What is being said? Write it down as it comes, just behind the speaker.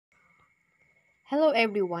Hello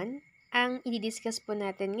everyone! Ang i-discuss po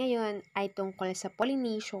natin ngayon ay tungkol sa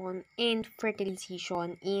pollination and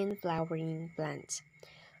fertilization in flowering plants.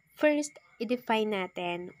 First, i-define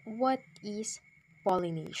natin what is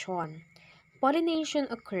pollination.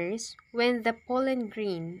 Pollination occurs when the pollen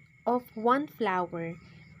grain of one flower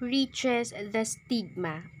reaches the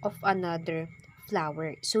stigma of another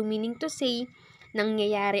flower. So meaning to say,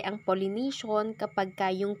 nangyayari ang pollination kapag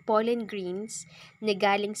yung pollen grains na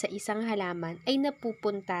galing sa isang halaman ay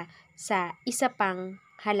napupunta sa isa pang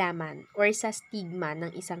halaman or sa stigma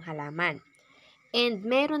ng isang halaman. And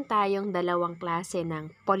meron tayong dalawang klase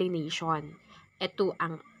ng pollination. Ito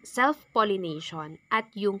ang self-pollination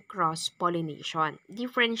at yung cross-pollination.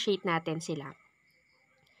 Differentiate natin sila.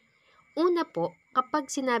 Una po,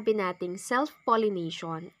 kapag sinabi nating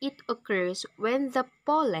self-pollination, it occurs when the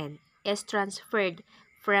pollen is transferred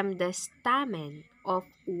from the stamen of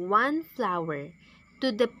one flower to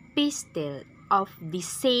the pistil of the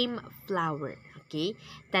same flower. Okay?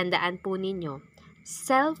 Tandaan po ninyo,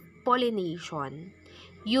 self-pollination,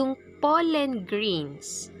 yung pollen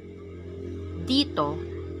grains, dito,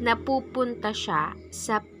 napupunta siya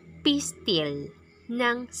sa pistil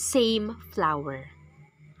ng same flower.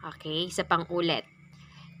 Okay, isa pang ulit.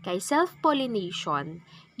 Kay self-pollination,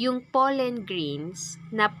 yung pollen grains,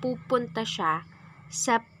 napupunta siya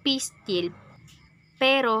sa pistil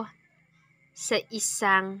pero sa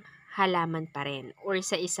isang halaman pa rin or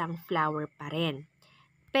sa isang flower pa rin.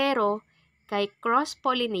 Pero kay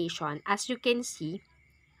cross-pollination, as you can see,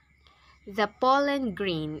 the pollen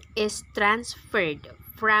grain is transferred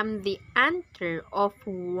from the anther of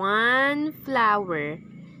one flower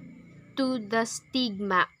to the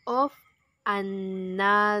stigma of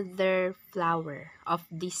another flower of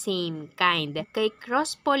the same kind. Kay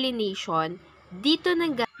cross-pollination, dito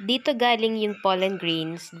galing yung pollen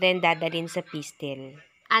grains, then dadalhin sa pistil.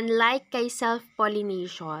 Unlike kay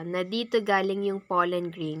self-pollination, na dito galing yung pollen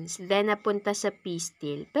grains, then napunta sa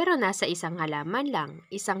pistil, pero nasa isang halaman lang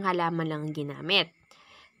ang ginamit.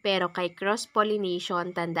 Pero kay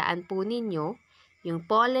cross-pollination, tandaan po ninyo, yung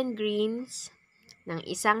pollen grains ng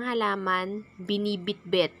isang halaman,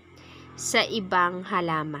 binibitbit sa ibang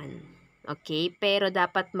halaman. Okay? Pero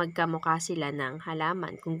dapat magkamukha sila ng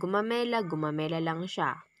halaman. Kung gumamela lang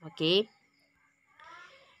siya. Okay?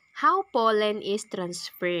 How pollen is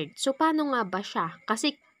transferred? So, paano nga ba siya?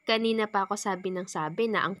 Kasi kanina pa ako sabi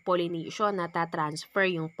na ang pollination natatransfer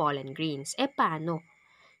yung pollen grains. Paano?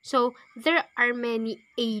 So, there are many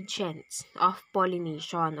agents of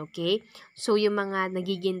pollination, okay? So, yung mga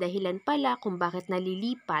nagiging dahilan pala kung bakit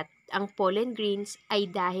nalilipat ang pollen grains ay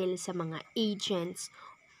dahil sa mga agents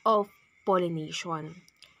of pollination.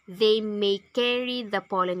 They may carry the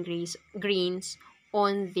pollen grains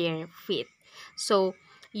on their feet. So,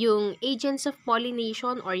 yung agents of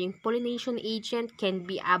pollination or yung pollination agent can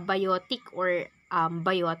be abiotic or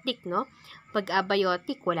biotic, no? Pag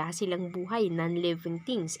abiotic, wala silang buhay, non-living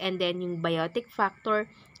things. And then, yung biotic factor,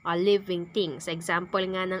 living things. Example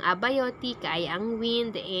nga ng abiotic ay ang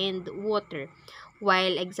wind and water.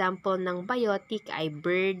 While example ng biotic ay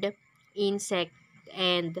bird, insect,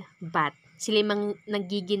 and bat. Sila mang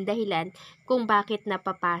nagiging dahilan kung bakit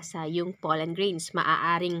napapasa yung pollen grains.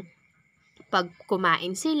 Maaaring pag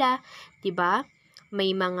kumain sila, 'di ba?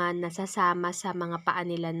 May mga nasasama sa mga paa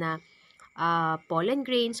nila na pollen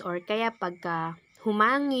grains or kaya pagka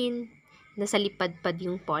humangin, nasa lipad-pad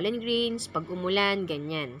yung pollen grains, pag umulan,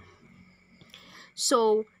 ganyan.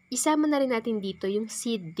 So, isama na rin natin dito yung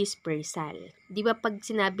seed dispersal. Di ba pag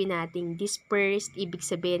sinabi nating dispersed, ibig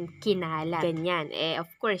sabihin kinalat. Ganyan. Of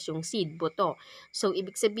course, yung seed, buto. So,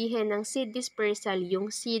 ibig sabihin ng seed dispersal, yung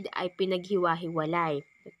seed ay pinaghiwa-hiwalay.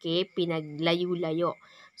 Okay? Pinaglayo-layo.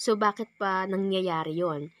 So, bakit pa nangyayari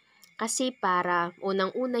yon? Kasi para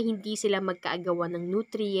unang-una hindi sila magkaagawan ng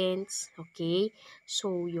nutrients, okay?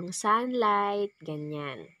 So, yung sunlight,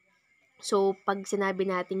 ganyan. So, pag sinabi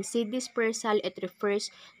nating seed dispersal, it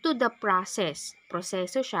refers to the process.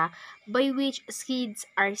 Proseso siya by which seeds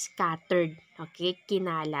are scattered, okay,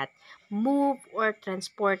 kinalat, moved or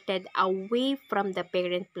transported away from the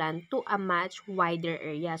parent plant to a much wider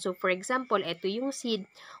area. So, for example, ito yung seed,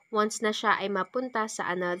 once na siya ay mapunta sa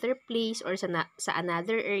another place or sa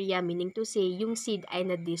another area, meaning to say, yung seed ay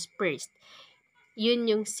na-dispersed. Yun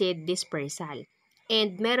yung seed dispersal.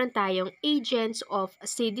 And meron tayong agents of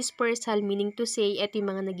seed dispersal, meaning to say, ito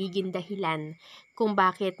yung mga nagiging dahilan kung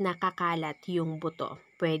bakit nakakalat yung buto.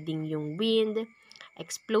 Pwedeng yung wind,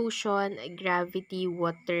 explosion, gravity,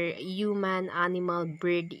 water, human, animal,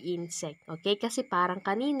 bird, insect. Okay? Kasi parang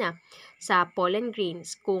kanina sa pollen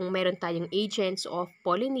grains, kung meron tayong agents of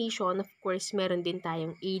pollination, of course, meron din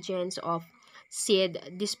tayong agents of seed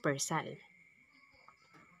dispersal.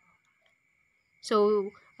 So,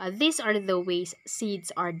 these are the ways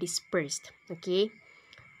seeds are dispersed. Okay?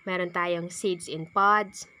 Meron tayong seeds in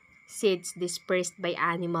pods, seeds dispersed by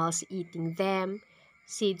animals eating them,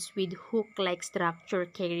 seeds with hook-like structure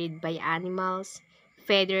carried by animals,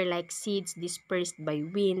 feather-like seeds dispersed by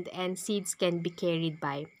wind, and seeds can be carried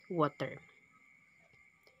by water.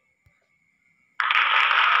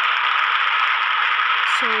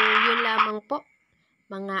 So, yun lamang po.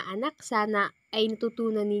 Mga anak, sana ay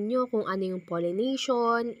natutunan ninyo kung ano yung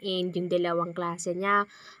pollination and yung dalawang klase niya,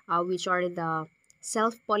 which are the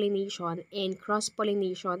self-pollination and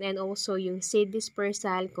cross-pollination, and also yung seed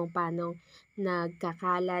dispersal, kung paano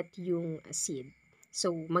nagkakalat yung seed.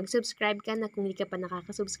 So, mag-subscribe ka na kung hindi ka pa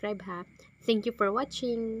nakaka-subscribe ha. Thank you for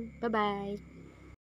watching. Bye-bye!